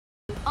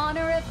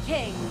Honor of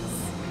kings.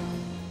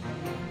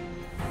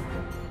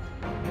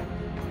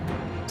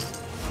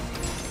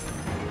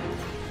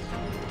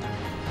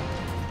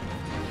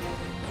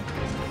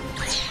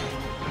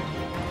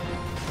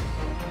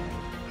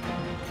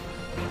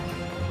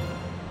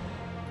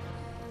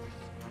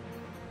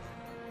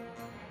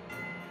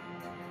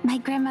 My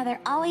grandmother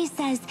always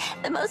says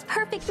the most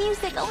perfect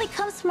music only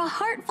comes from a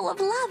heart full of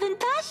love and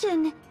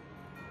passion.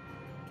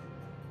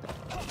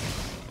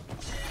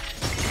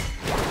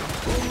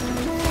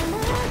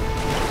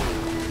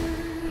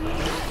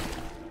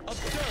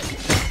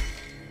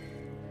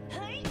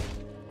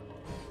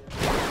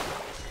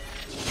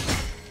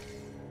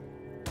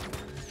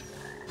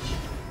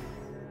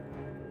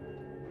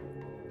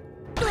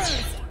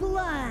 First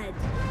blood.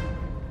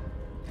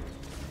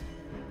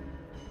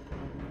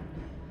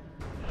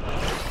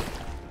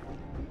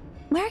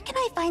 Where can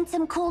I find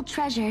some cool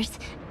treasures?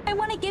 I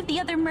want to give the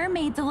other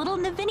mermaids a little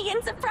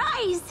Navinian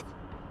surprise!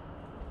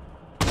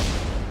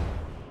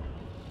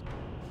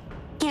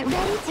 Get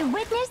ready to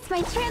witness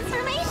my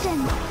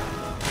transformation!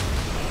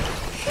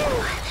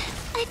 Phew!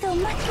 I feel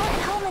much more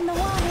at home in the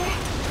water.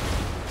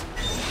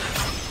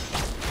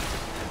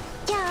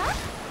 Yeah?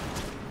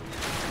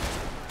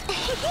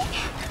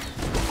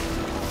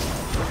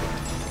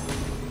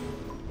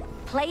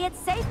 Play it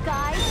safe,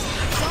 guys.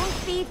 Don't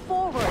feed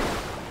forward.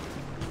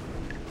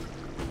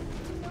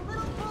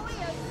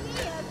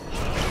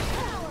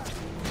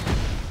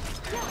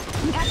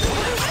 Got some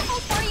little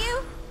ripples for you!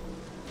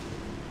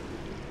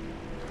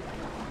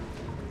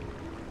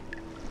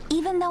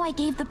 Even though I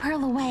gave the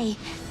pearl away,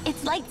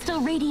 its light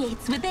still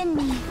radiates within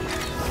me.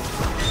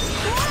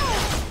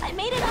 Whoa! I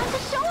made it onto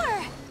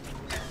shore!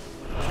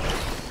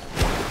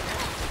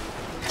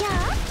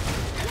 Yeah?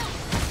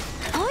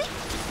 Oi?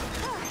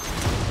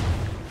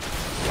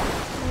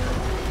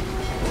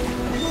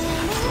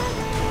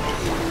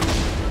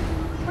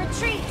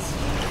 Retreat!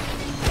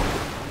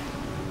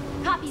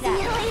 Copy See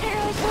that. you later,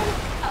 Ocean!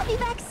 I'll be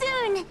back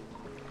soon!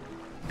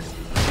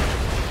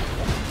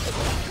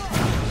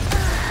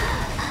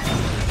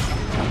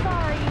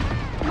 Sorry.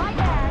 My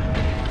bad.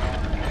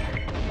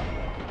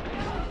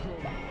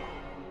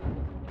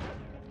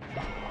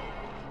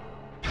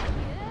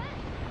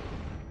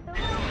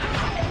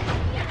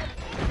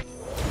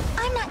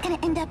 I'm not gonna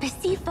end up as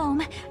sea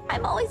foam.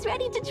 I'm always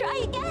ready to try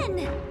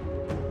again!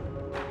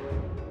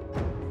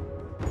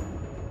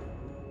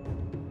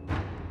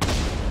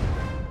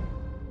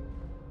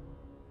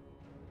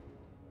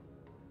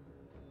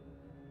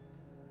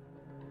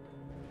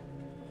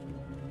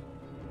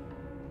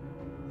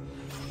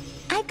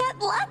 I've got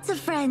lots of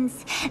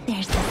friends.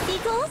 There's the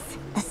seagulls,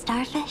 the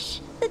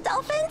starfish, the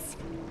dolphins.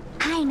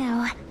 I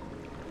know.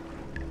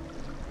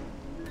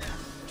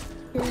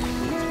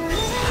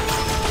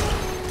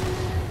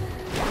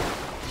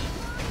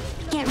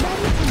 Get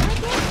ready to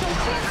witness my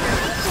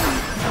transformation.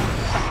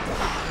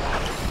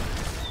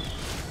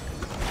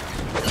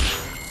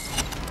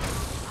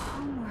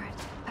 Homeward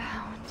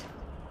bound.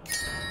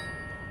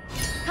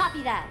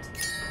 Copy that.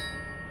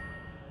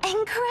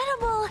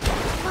 Incredible!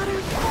 Water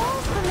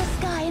falls from the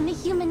sky in the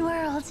human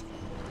world.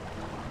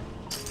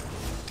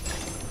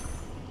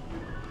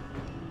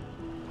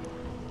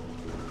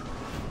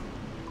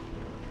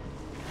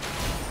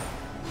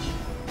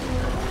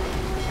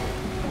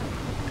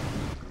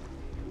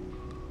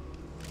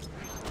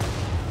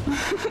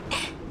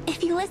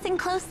 If you listen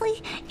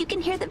closely, you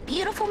can hear the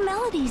beautiful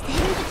melodies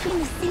hidden between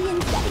the sea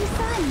and setting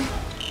sun.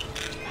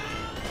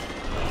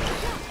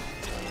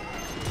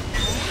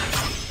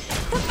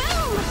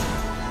 Kaboom!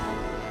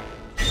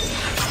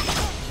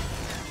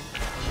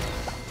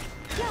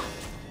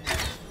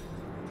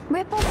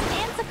 Ripples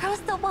dance across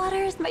the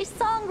water as my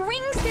song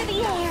rings through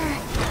the air.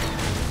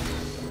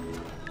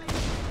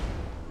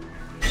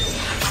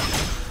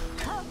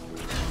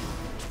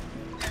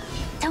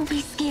 Don't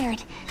be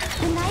scared.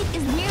 The night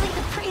is merely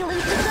the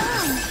prelude to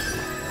dawn.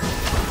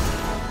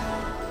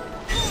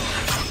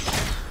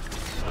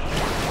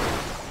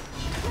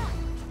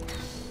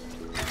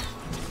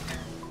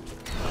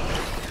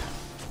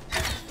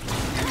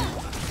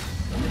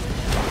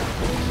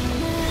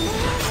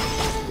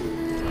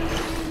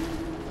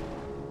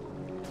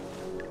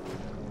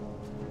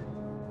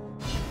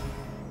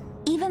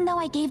 Even though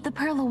I gave the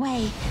pearl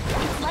away,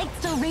 its light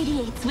still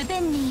radiates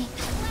within me.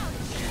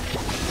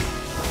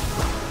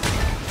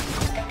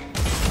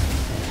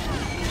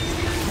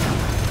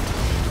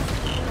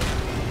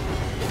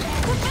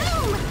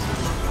 Kaboom!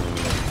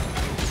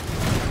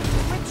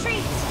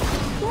 Retreat!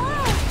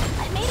 Whoa!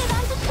 I made it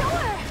onto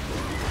shore!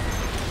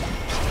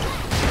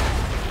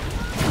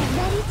 Get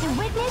ready to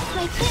witness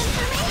my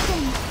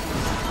transformation!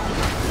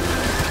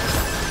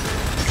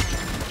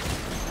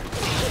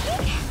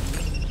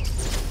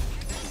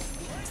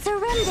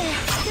 Surrender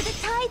to the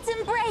tide's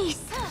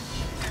embrace!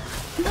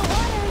 The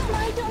water is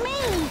my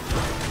domain!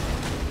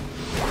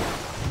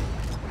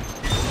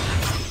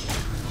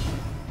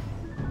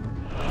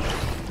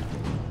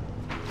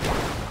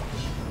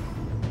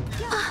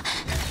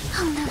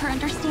 I'll never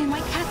understand why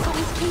cats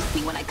always chase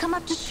me when I come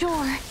up to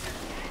shore.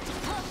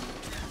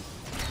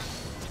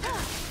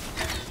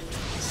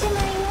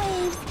 Shimmering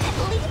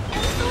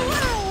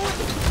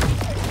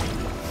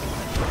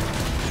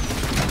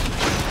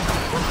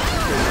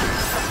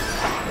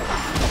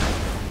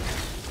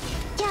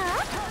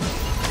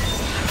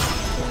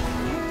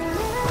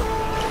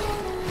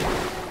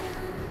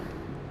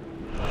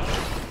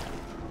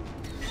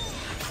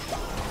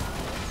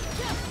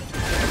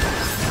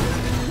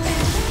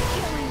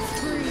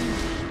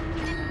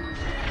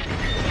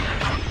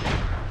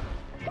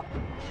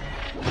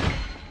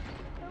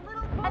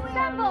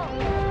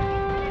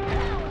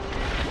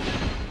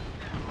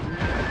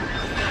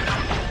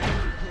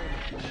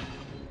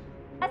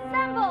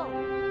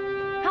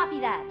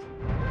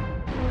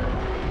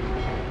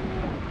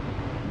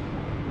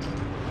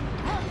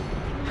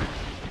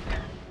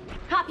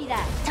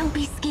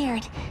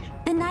scared.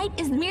 The night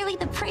is merely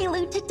the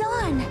prelude to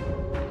dawn.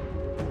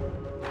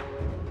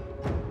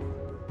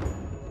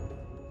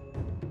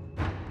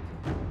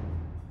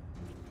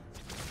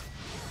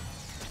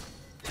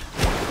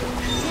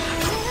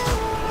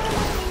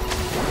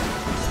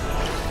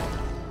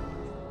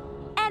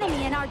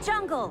 Enemy in our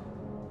jungle!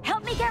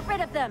 Help me get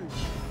rid of them!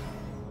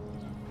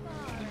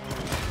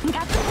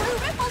 Got some blue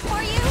ripples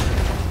for you!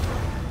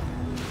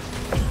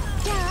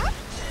 Yeah?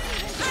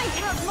 I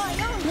have my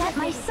own! Let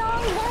my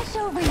song wash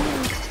over you!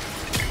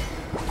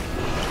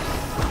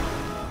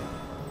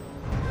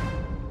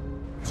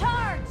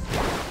 Charge!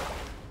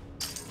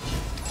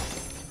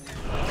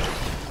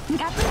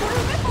 Got some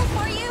blue ripples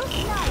for you!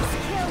 Nice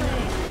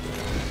killing!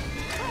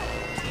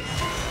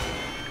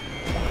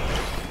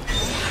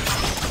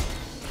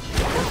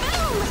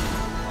 Boom!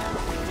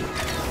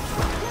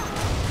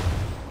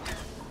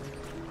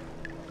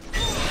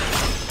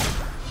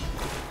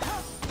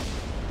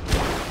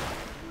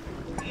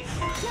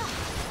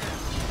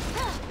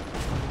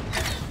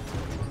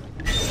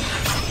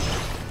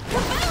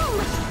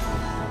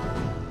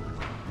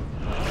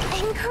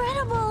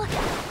 Incredible!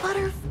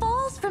 Water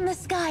falls from the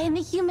sky in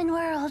the human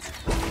world.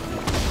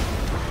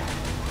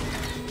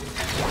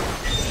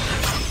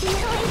 See you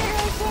later,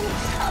 Ocean.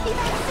 I'll be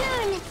back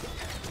soon.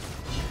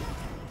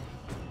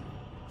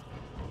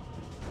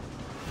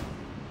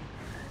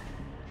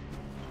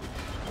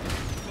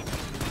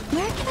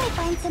 Where can I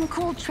find some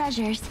cool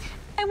treasures?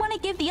 I want to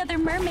give the other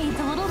mermaids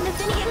a little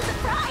Mizinian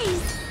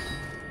surprise.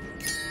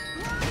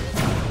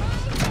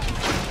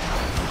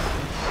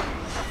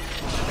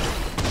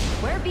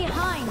 We're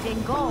behind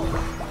in gold.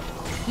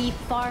 Keep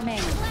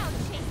farming.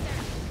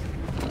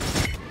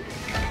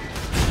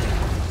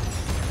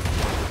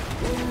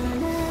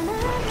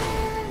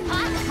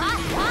 Hot,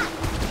 hot, hot!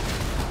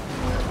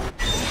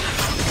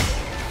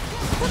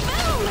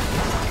 Boom!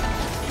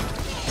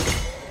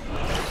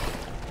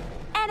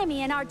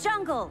 Enemy in our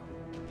jungle!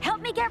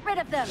 Help me get rid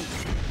of them!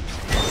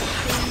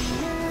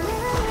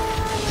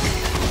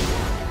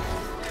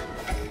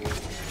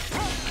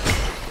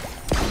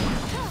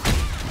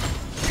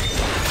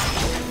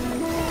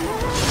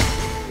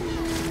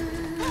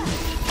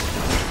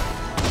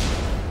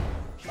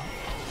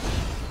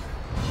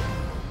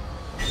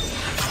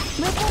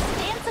 Ripples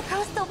dance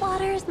across the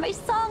waters, my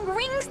song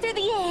rings through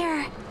the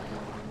air.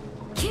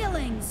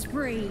 Killing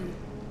spree!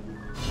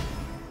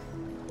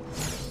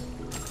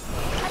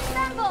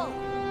 Assemble!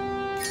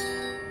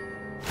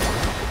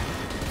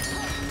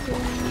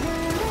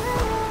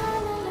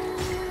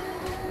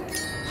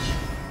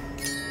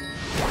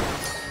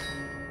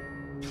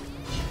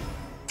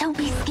 Don't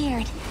be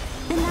scared.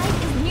 The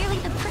night is merely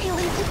the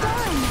prelude to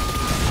dawn.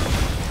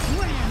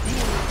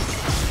 Rampage!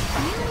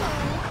 You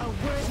are a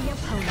worthy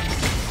opponent.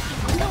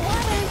 The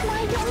water is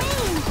my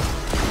domain.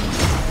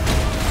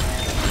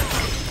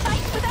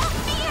 Fight without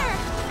fear.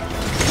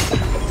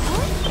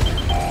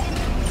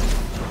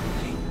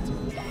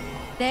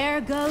 There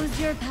goes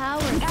your power.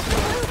 Got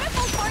some blue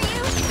ripples for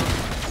you.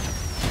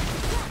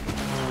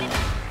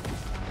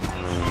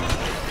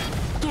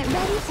 Get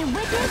ready to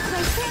witness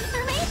my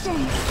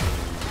transformation.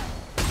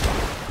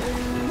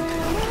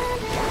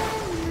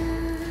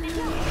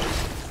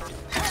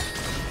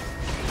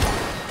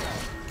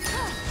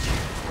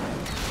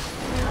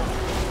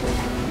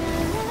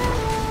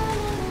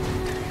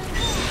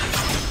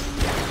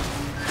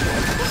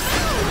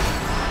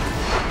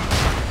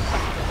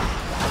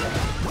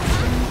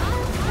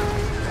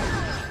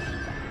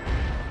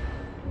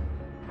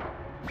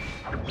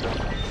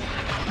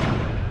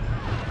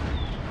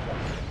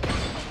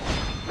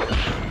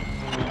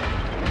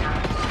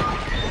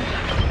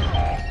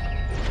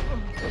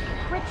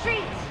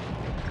 Retreat!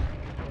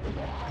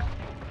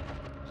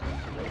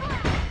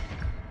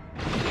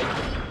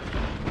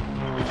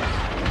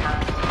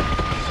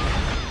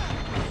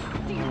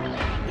 Do you really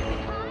think you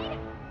can hide?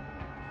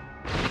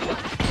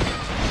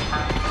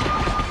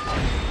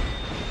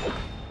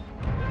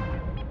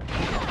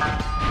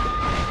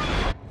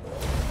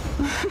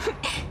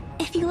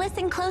 If you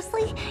listen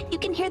closely, you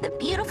can hear the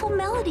beautiful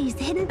melodies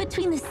hidden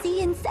between the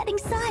sea and setting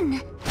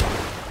sun.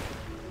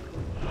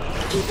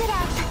 Keep it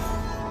up.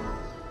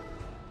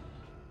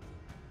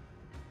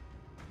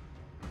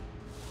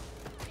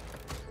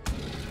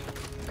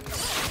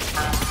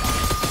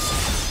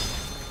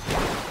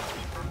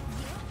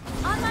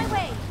 On my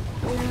way!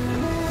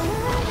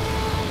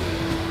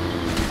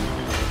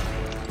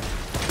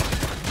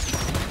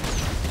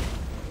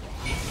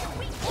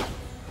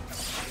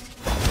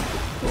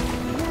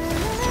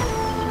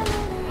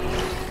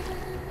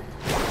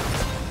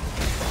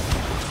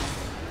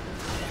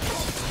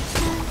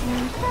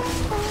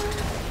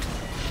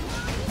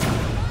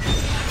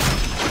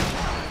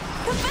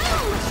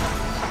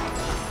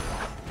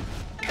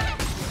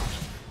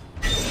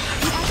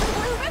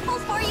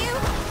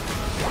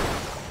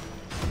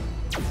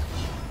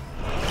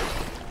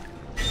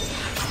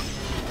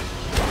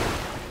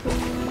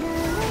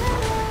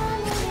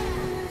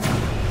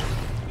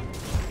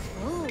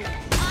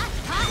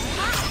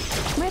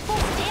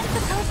 Ripples dance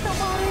across the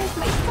waters,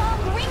 my song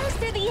rings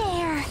through the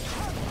air.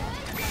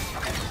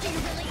 Do you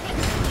really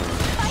think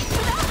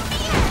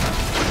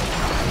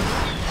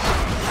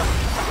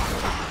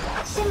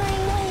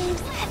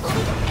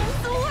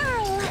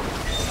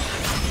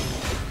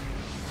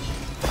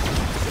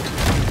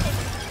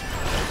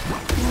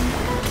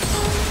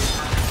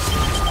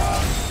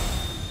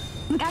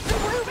Got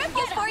some blue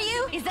ripples for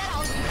you! Is that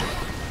all?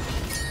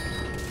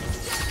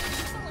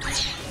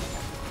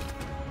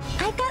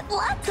 I've got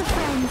lots of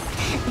friends.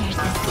 There's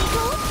the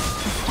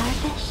seagulls, the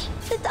starfish,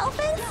 the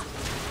dolphins.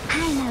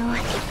 I know.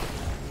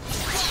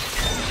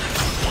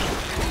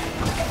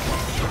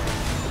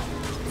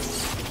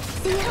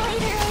 See you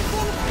later,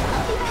 Ocean.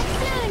 I'll be back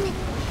soon.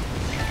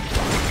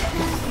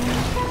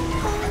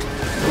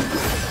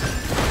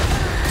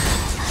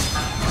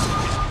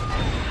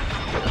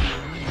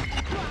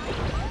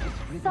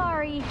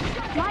 Sorry,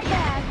 my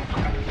bad.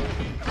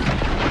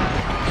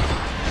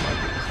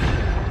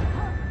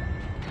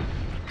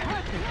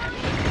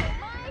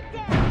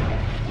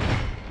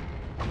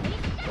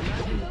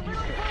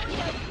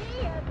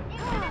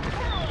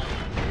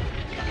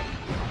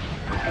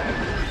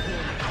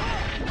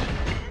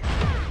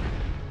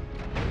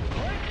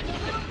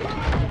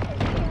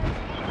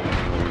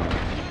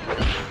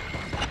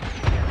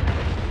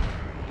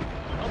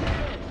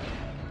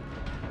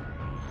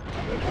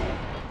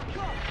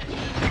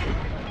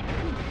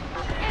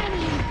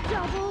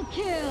 Double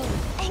kill!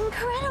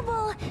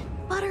 Incredible!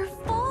 Butter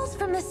falls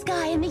from the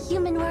sky in the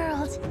human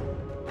world.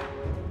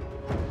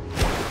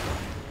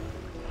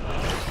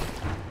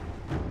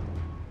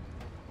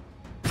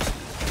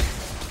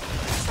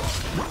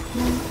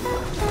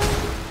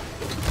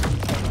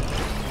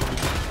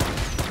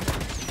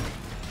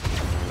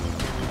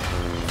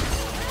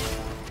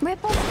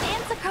 Ripples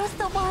dance across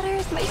the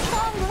waters, my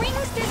song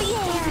rings through the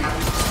air.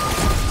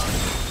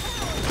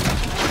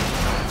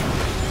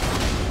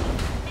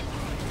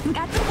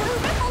 Got some blue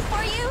ripples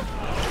for you!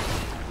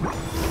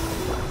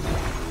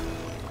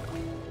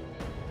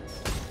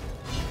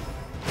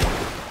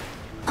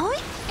 Oi!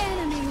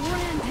 Enemy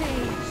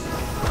rampage!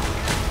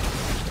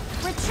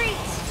 Retreat!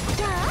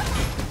 Duh!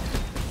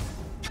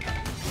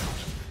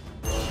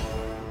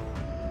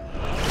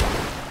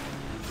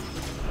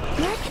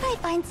 Where can I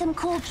find some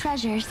cool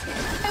treasures?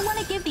 I want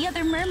to give the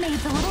other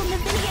mermaids a little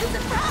Navidian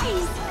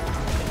surprise!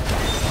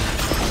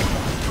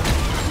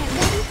 Get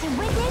ready to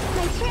witness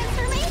my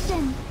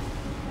transformation!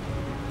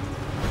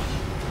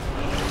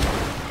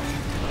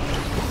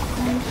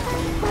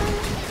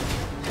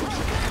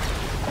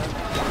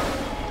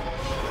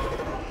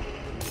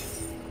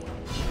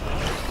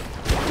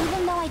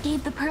 Even though I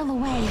gave the pearl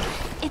away,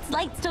 its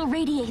light still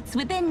radiates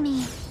within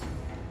me.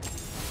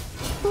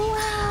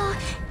 Wow!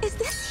 Is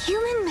this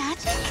human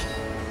magic?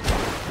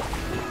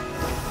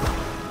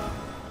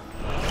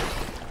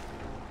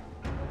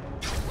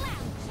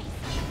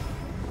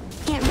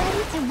 Get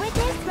ready to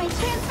witness my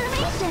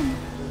transformation!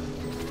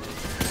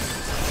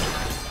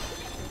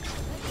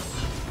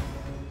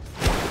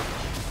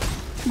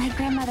 My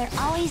grandmother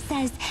always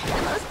says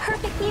the most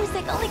perfect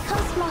music only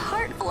comes from a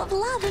heart full of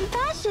love and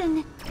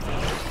passion.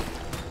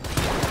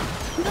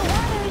 The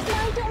water is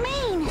my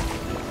domain.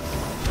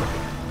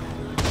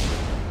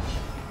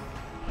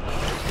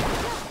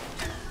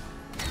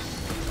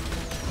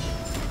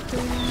 Get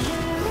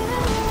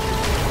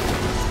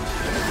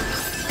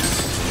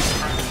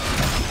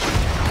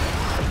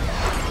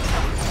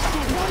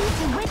ready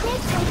to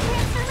witness my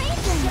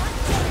transformation.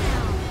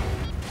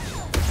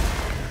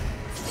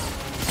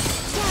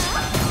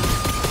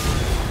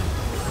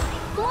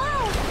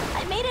 Wow!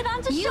 I made it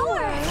onto You shore!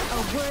 were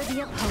a worthy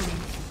opponent.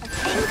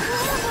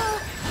 Incredible!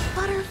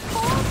 Butter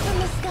falls from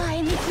the sky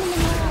in the human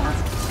world.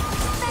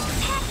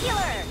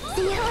 Spectacular!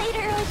 See you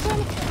later, Ocean.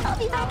 I'll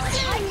be back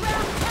soon.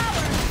 High-ground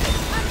tower!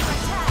 Under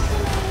attack! The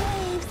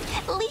waves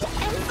leap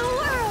and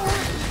swirl.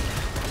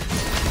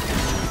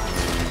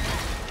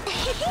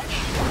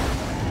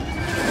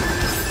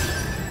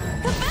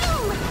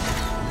 Kaboom!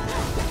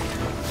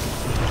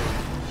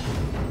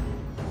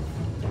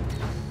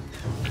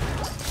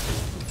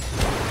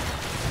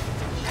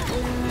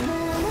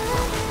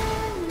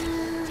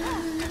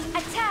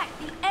 Attack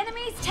the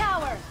enemy's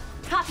tower!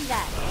 Copy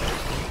that!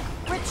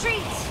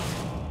 Retreat!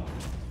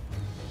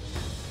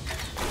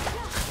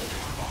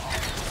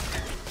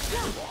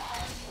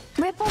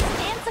 Ripples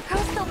dance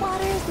across the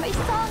waters, my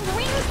song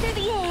rings through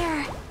the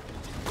air.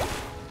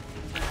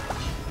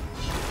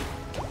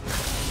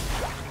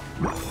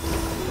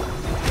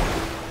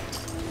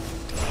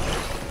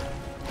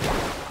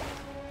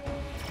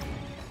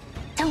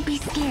 Don't be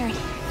scared.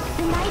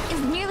 The night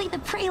is merely the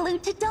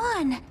prelude to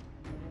dawn.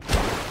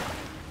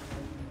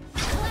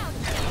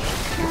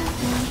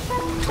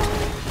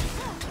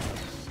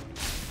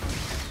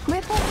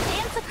 Ripples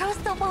dance across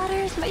the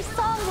waters, my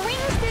song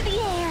rings through the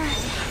air.